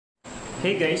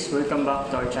Hey guys, welcome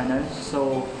back to our channel.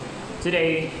 So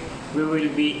today we will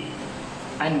be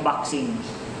unboxing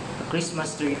a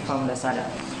Christmas tree from Lazada.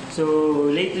 So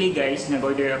lately guys,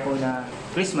 nag-order ako na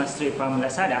Christmas tree from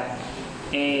Lazada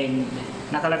and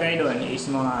nakalagay doon is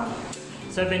mga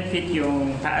 7 feet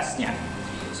yung taas niya.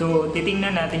 So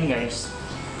titingnan natin guys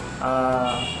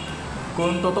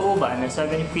kung totoo ba na 7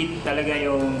 feet talaga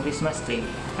yung Christmas tree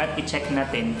at i-check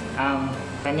natin ang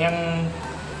kanyang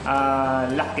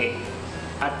laki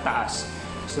at taas.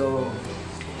 So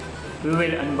we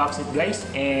will unbox it guys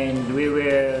and we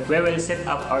will set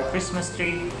up our Christmas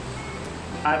tree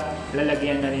at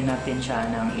lalagyan na rin natin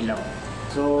siya ng ilaw.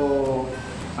 So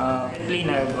currently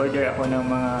nag-order ako ng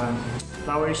mga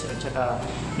flowers at saka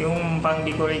yung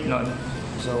pang-decorate nun.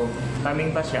 So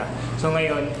coming pa siya. So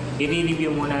ngayon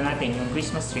i-review muna natin yung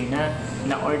Christmas tree na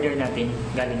na-order natin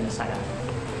galing sa Lazada.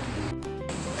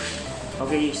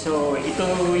 Okay, so ito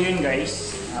yun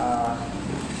guys.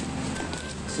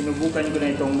 Sinubukan ko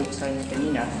na itong buksan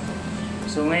kanina.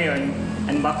 So ngayon,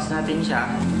 unbox natin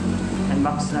siya.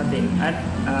 Unbox natin at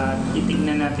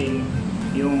titignan natin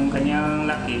yung kanyang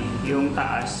laki, yung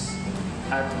taas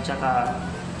at saka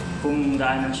kung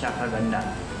gaano siya kaganda.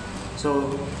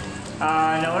 So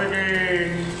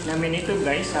na-order namin ito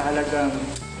guys sa halagang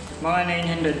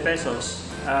mga 900 pesos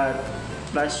at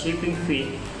plus shipping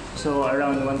fee. So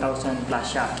around 1,000 plus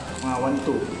siya, mga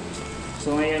 1,200.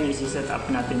 So ngayon isi-set up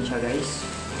natin siya guys.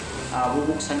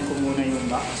 Bubuksan ko muna yung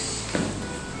box.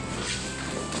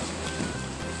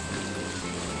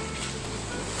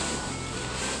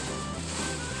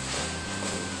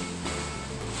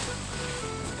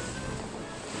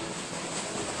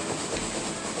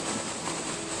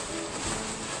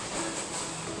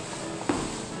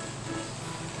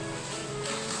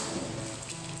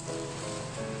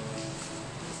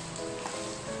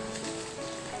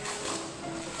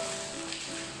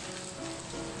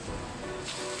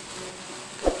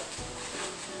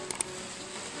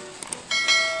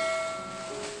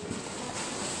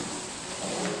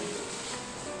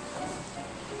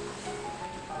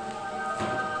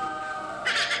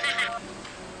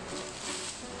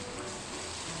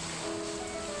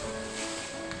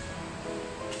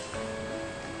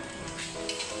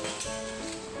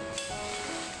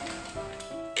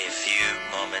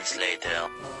 Later.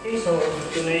 Okay, so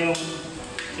ito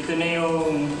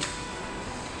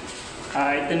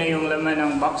na yung laman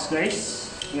ng box guys.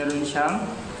 Meron siyang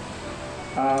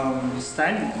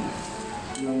stand,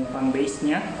 yung pang base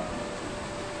niya.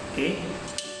 Okay.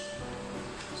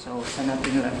 So saan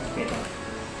natin lang ito?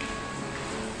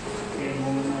 Okay,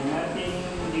 muna natin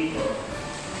dito.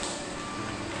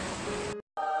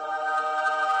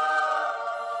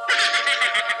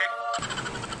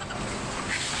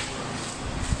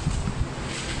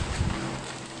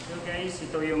 Guys,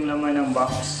 ito yung laman ng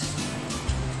box.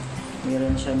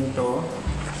 Meron siya nito.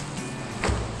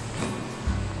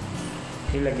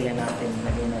 Lagyan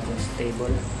natin sa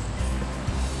table.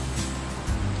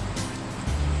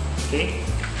 Okay.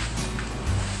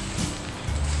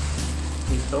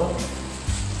 Ito.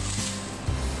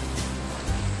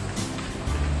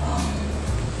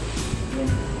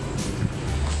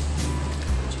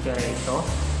 Tsaka ito.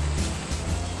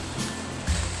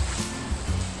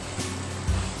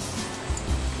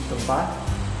 Pa.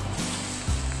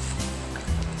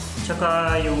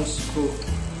 Tsaka yung screw.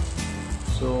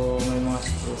 So may mga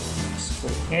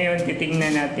screw. Ngayon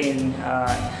titingnan natin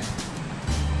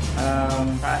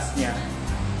taas niya.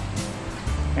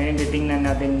 Ngayon titingnan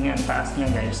natin ang taas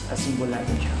niya guys. Assemble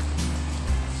natin siya.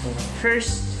 So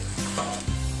first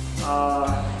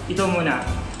ito muna.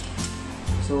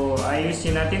 So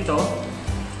ayusin natin to.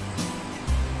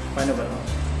 Paano ba to?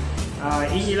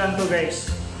 Easy lang to guys.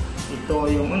 Ito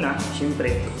yung una,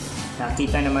 syempre,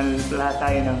 nakita naman lahat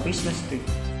tayo ng Christmas tree.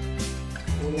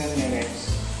 Una nga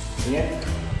guys. Ayan.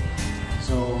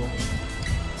 So,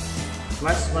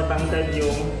 mas matangkad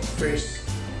yung first.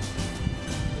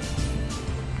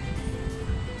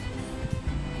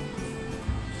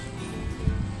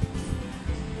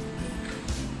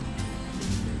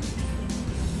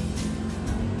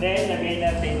 Then, lagay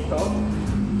natin ito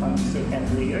pang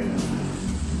second layer.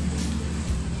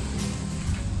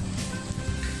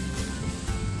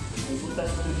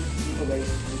 Butas dito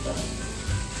guys, butas.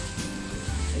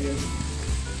 Ayun.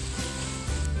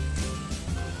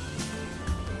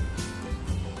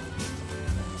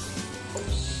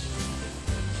 Oops.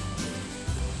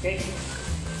 Okay.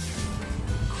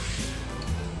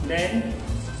 Then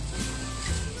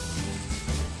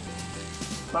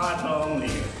pangatlong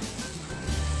layer.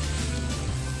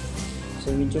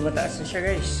 So medyo mataas na siya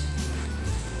guys.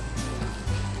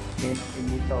 Okay,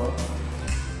 dito.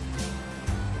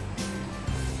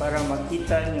 para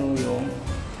makita nyo yung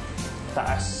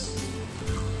taas.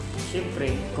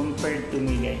 Siyempre, compared to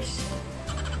me guys.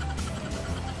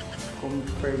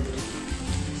 Compared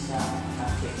sa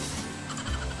akin.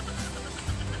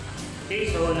 Okay,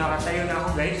 so nakatayo na ako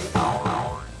guys.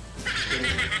 Okay.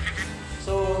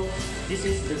 So, this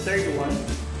is the third one.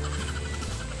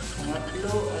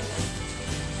 Pangatlo at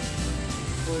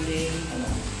huling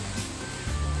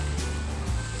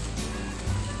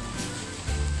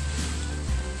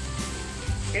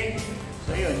Okay,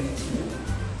 so yun.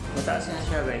 Mataas na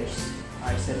siya guys.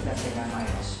 I set natin ang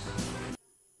ayos.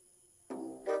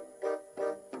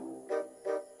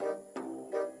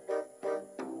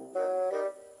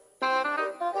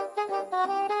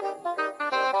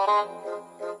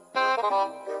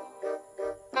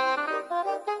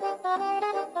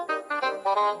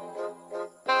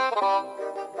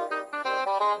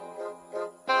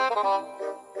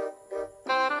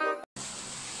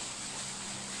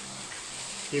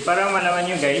 Okay, para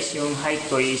malaman nyo guys, yung height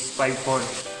ko is 5'4".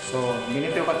 So,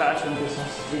 ganito yung kataas yung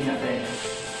Christmas tree natin.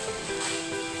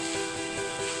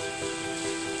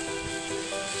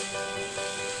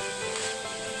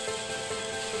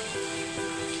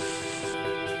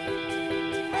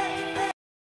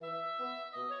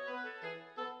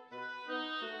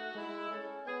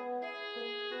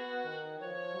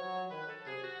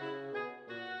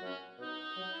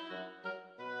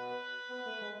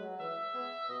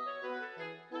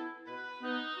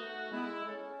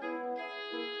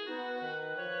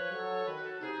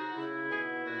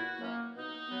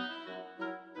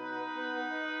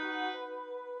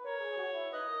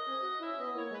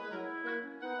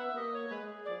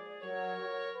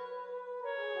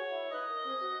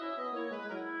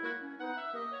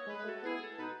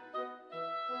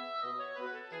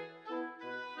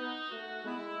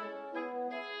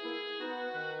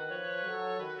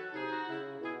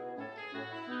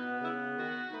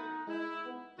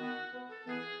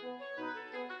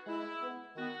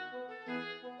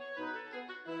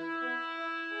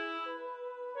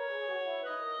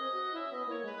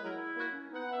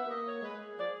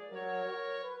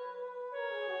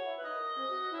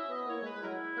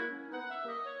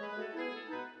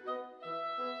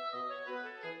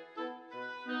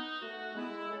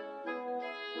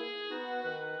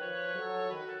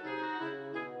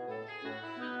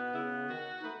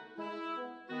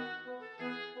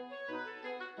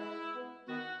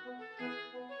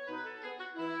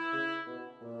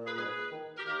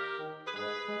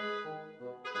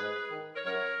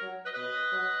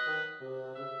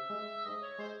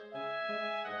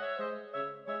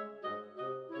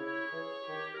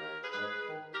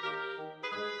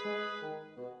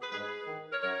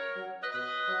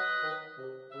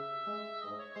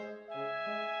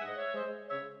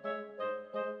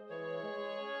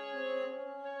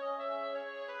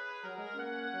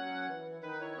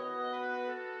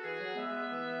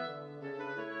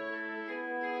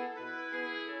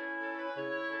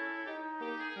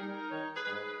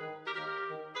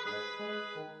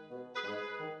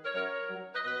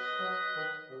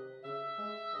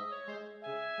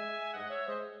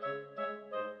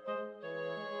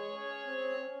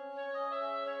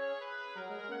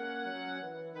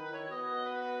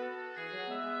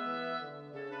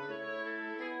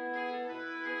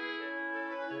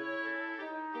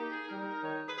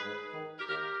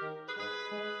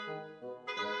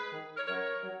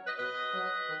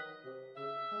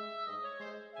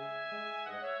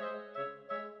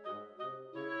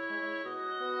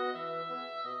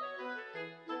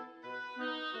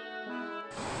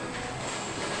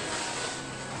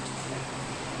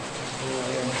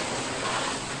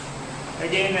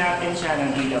 Lagyan natin siya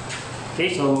ng ilaw. Okay,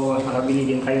 so nakabili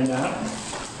din kayo ng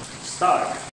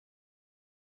star.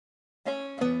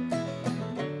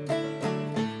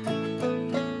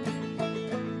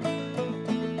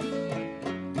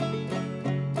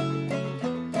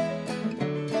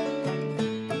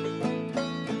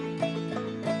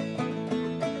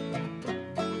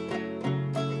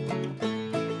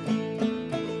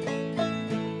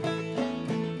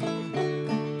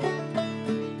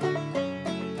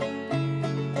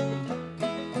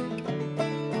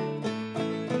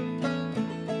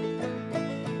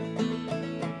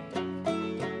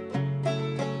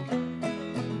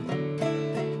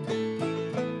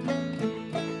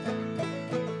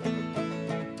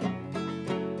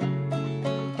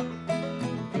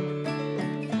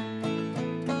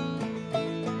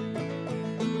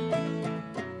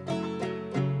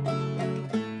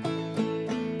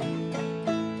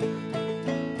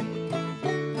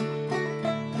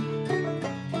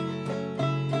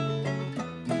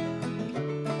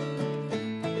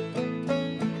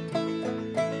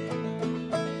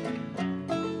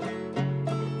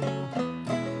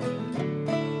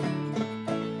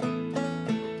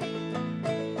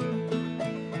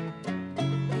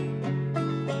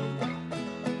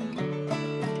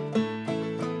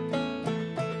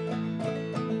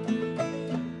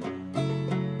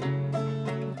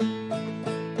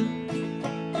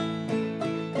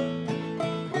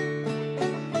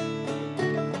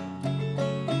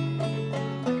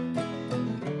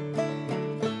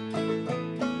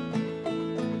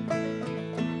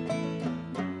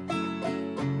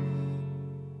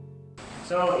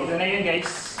 So, ito na yun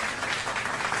guys.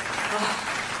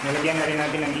 Nalagyan na rin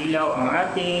natin ng ilaw ang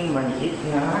ating maliit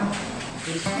na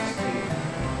Christmas tree.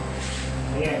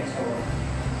 Ayan,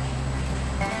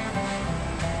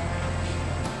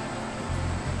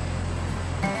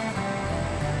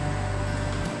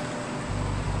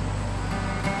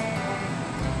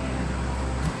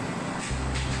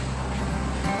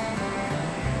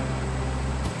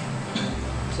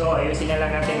 so ayusin na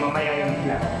lang natin mamaya yung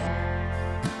ilaw.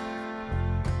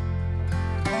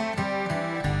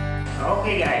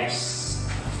 Okay guys.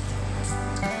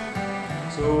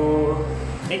 So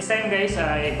next time guys,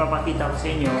 ipapakita ko sa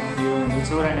inyo yung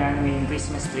itsura na aming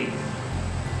Christmas tree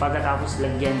pagkatapos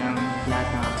lagyan ng lahat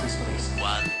ng accessories.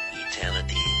 One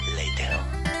eternity later.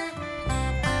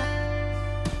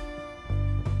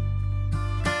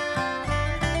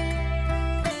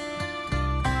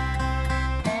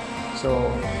 So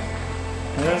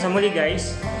hanggang sa muli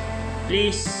guys,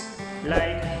 please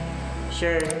like,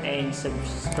 share, and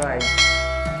subscribe